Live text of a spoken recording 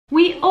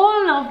We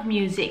all love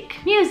music.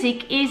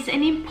 Music is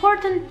an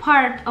important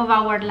part of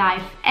our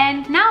life,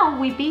 and now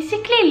we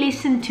basically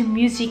listen to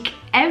music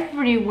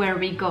everywhere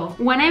we go.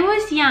 When I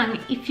was young,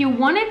 if you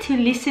wanted to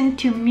listen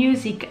to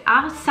music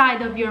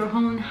outside of your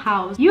own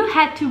house, you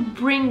had to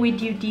bring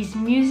with you this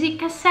music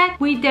cassette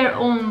with their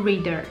own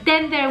reader.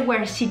 Then there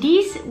were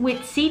CDs with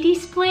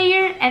CDs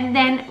player, and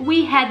then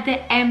we had the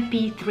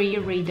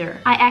MP3 reader.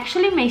 I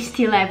actually may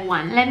still have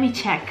one. Let me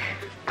check.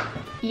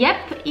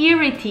 Yep,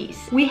 here it is.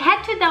 We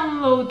had to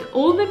download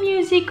all the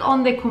music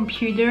on the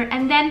computer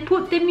and then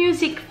put the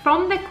music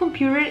from the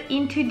computer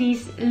into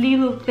these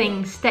little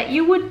things that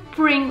you would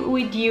bring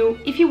with you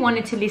if you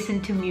wanted to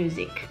listen to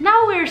music.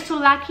 Now we're so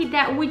lucky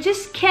that we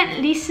just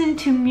can't listen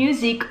to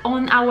music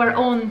on our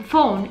own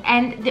phone,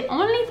 and the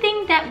only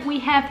thing that we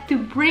have to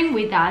bring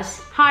with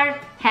us are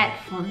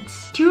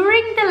headphones.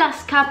 During the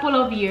last couple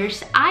of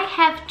years, I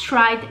have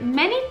tried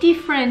many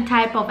different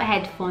type of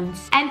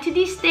headphones, and to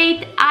this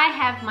date, I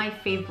have my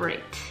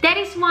favorite. That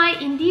is why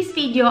in this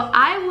video,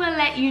 I will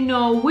let you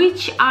know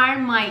which are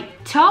my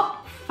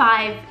top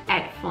 5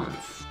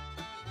 headphones.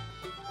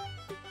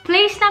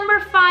 Place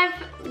number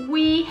 5,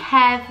 we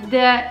have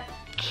the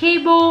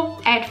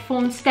cable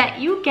headphones that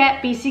you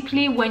get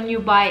basically when you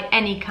buy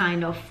any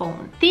kind of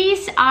phone.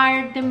 These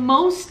are the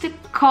most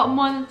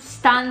common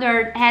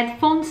standard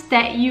headphones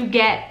that you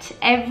get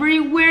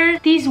everywhere.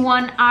 These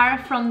ones are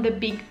from the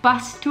big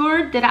bus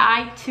tour that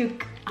I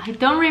took. I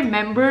don't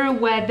remember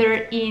whether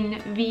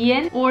in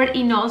Vienna or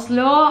in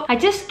Oslo. I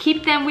just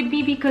keep them with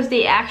me because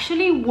they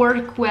actually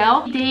work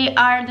well. They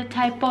are the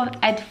type of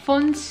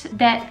headphones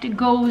that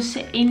goes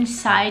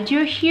inside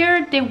your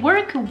ear. They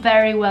work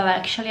very well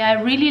actually. I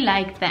really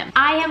like them.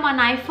 I am an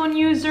iPhone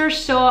user,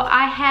 so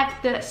I have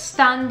the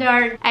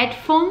standard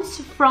headphones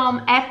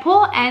from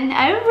Apple, and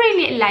I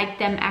really like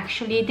them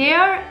actually. They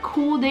are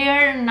cool, they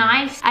are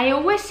nice. I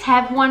always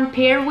have one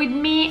pair with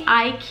me.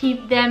 I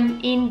keep them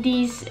in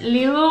these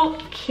little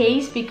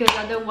case because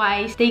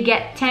otherwise they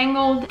get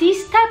tangled.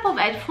 These type of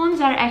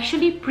headphones are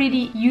actually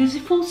pretty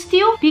useful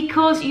still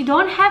because you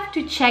don't have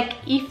to check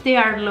if they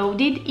are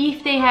loaded,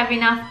 if they have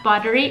enough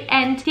battery,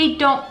 and they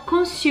don't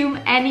consume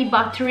any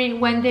battery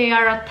when they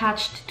are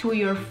attached to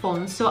your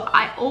phone. So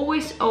I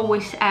always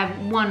have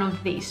one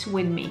of these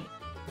with me.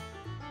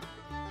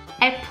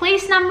 At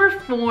place number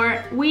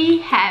 4, we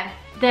have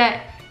the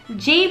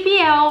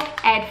JBL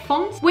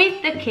headphones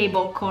with the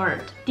cable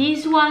cord.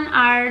 These ones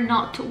are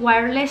not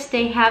wireless,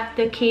 they have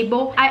the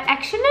cable. I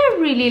actually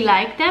really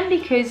like them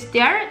because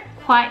they are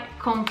quite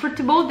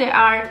comfortable. They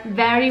are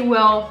very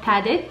well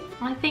padded,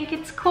 I think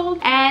it's called,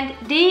 and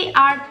they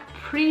are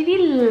pretty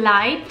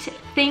light,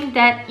 thing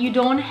that you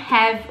don't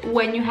have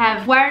when you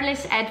have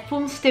wireless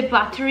headphones. The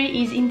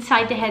battery is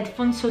inside the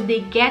headphones, so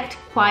they get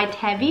quite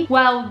heavy,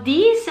 while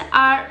these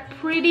are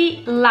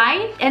pretty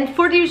light, and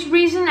for this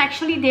reason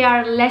actually they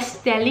are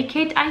less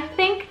delicate I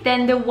think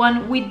than the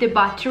one with the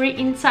battery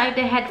inside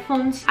the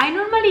headphones. I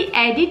normally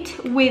edit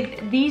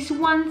with these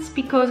ones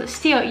because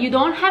still you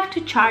don't have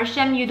to charge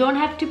them, you don't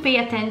have to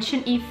pay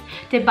attention if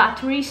the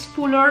battery is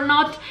full or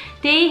not.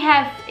 They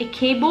have a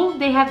cable,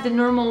 they have the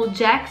normal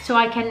jack, so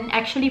I can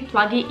actually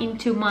plug it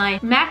into my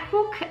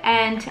MacBook,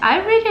 and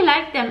I really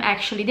like them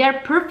actually. They are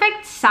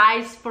perfect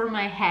size for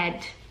my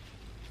head.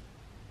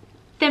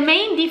 The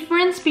main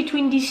difference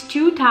between these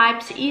two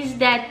types is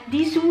that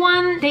this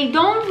one, they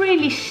don't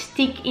really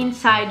stick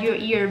inside your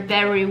ear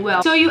very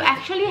well. So you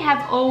actually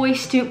have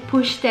always to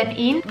push them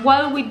in,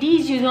 while with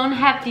these you don't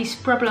have this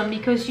problem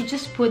because you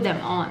just put them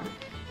on.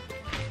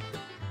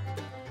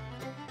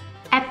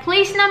 At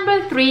place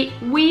number 3,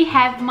 we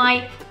have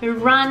my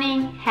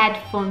running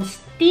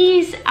headphones.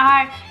 These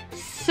are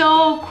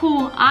so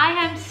cool. I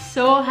am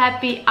so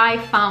happy I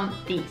found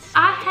these.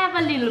 I have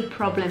a little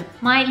problem.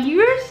 My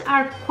ears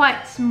are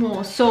quite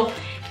small, so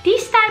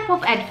these type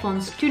of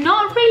headphones do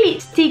not really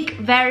stick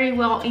very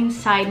well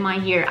inside my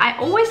ear. I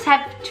always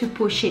have to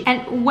push it,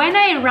 and when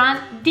I run,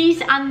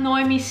 these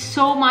annoy me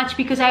so much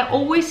because I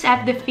always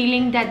have the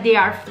feeling that they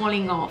are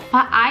falling off.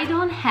 But I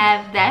don't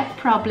have that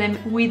problem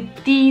with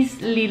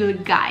these little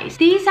guys.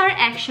 These are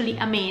actually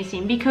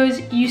amazing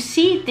because you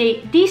see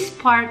this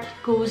part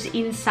goes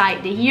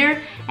inside the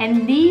ear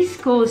and this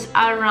goes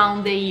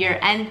around the ear,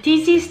 and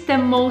this is the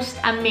most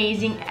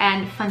amazing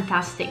and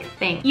fantastic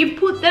thing. You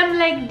put them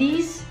like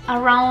this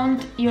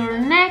around your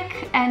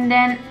neck, and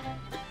then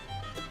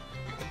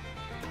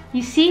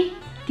you see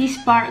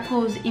this part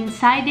goes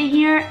inside the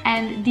ear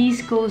and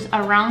this goes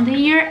around the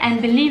ear,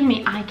 and believe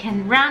me, I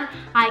can run,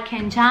 I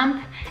can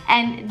jump,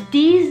 and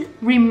this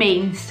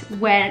remains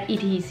where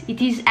it is.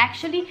 It is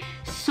actually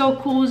so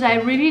cool. I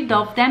really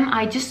love them.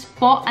 I just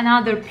bought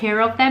another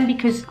pair of them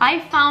because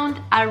I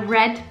found a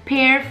red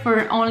pair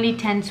for only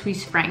 10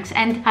 Swiss francs,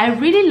 and I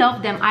really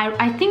love them.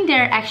 I think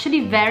they're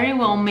actually very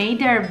well made.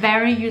 They're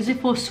very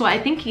useful, so I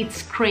think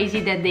it's crazy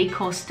that they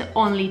cost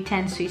only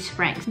 10 Swiss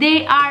francs.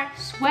 They are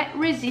sweat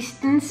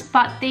resistant,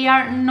 but they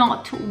are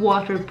not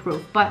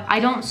waterproof, but I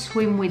don't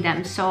swim with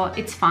them, so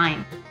it's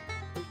fine.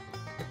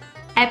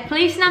 At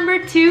place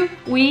number 2,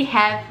 we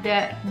have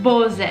the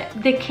Bose.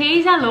 The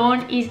case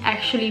alone is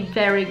actually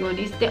very good.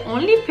 It's the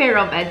only pair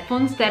of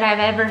headphones that I've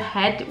ever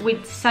had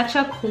with such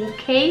a cool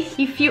case.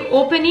 If you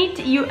open it,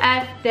 you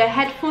have the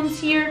headphones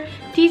here.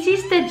 This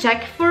is the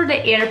jack for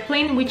the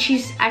airplane, which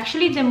is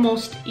actually the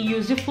most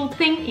useful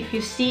thing. If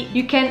you see,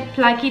 you can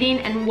plug it in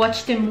and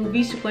watch the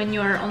movies when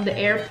you're on the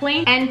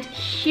airplane. And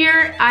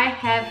here I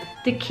have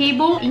the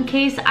cable in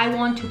case I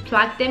want to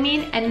plug them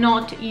in and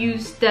not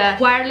use the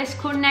wireless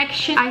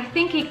connection. I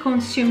think it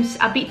consumes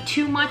a bit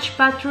too much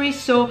battery,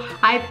 so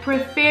I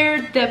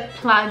prefer the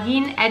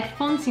plug-in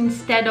headphones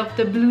instead of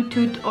the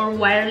Bluetooth or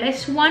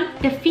wireless one.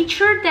 The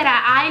feature that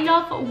I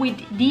love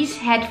with these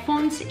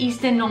headphones is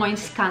the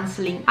noise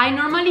cancelling. I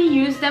normally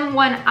use them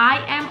when I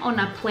am on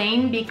a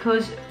plane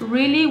because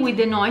really with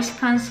the noise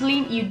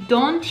cancelling you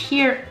don't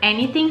hear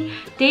anything.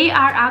 They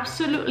are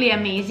absolutely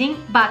amazing,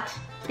 but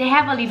they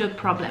have a little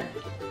problem.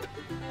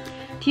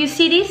 Do you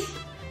see this?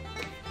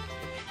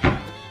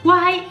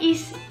 Why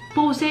is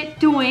Bose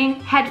doing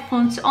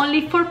headphones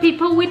only for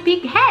people with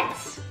big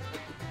heads?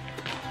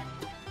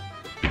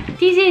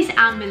 This is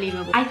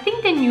unbelievable. I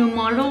think the new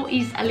model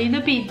is a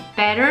little bit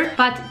better,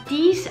 but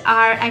these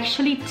are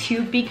actually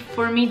too big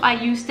for me.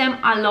 I use them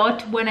a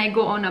lot when I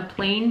go on a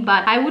plane,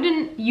 but I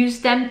wouldn't use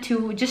them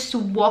to just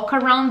walk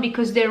around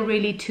because they're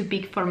really too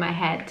big for my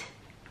head.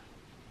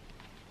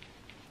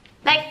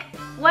 Like,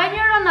 when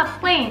you're on a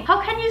plane,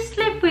 how can you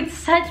sleep with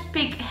such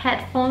big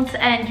headphones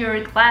and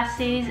your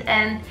glasses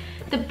and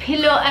the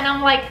pillow? And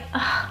I'm like,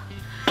 ugh,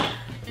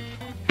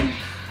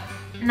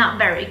 not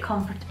very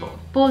comfortable.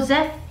 Bose,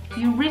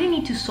 you really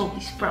need to solve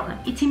this problem.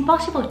 It's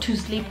impossible to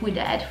sleep with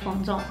the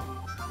headphones on.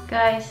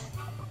 Guys,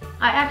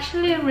 I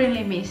actually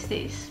really miss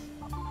this.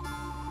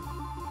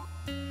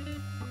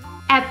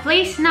 At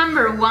place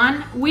number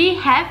 1, we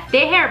have the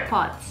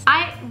AirPods.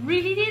 I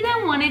really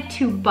didn't want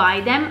to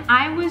buy them.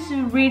 I was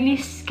really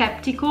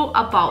skeptical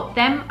about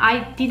them. I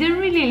didn't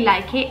really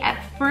like it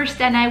at first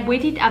and I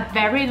waited a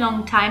very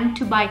long time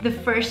to buy the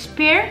first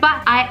pair,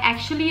 but I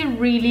actually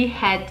really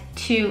had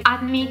to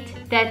admit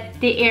that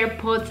the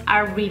AirPods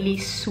are really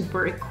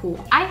super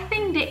cool. I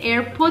think the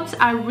AirPods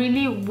are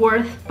really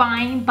worth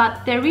buying,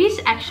 but there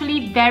is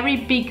actually very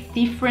big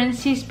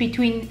differences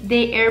between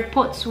the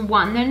AirPods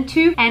 1 and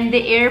 2 and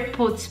the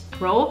AirPods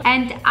Pro,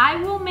 and I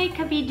will make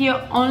a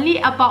video only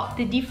about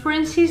the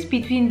differences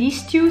between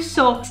these two,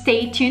 so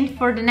stay tuned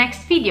for the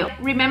next video.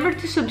 Remember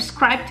to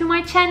subscribe to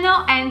my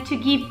channel and to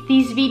give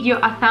this video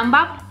a thumb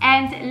up,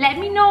 and let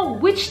me know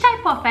which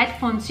type of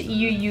headphones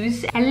you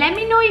use, and let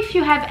me know if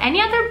you have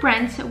any other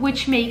brands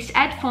which makes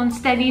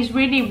headphones that is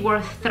really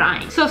worth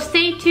trying. So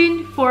stay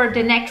tuned for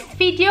the next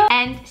video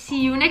and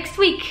see you next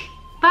week.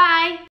 Bye!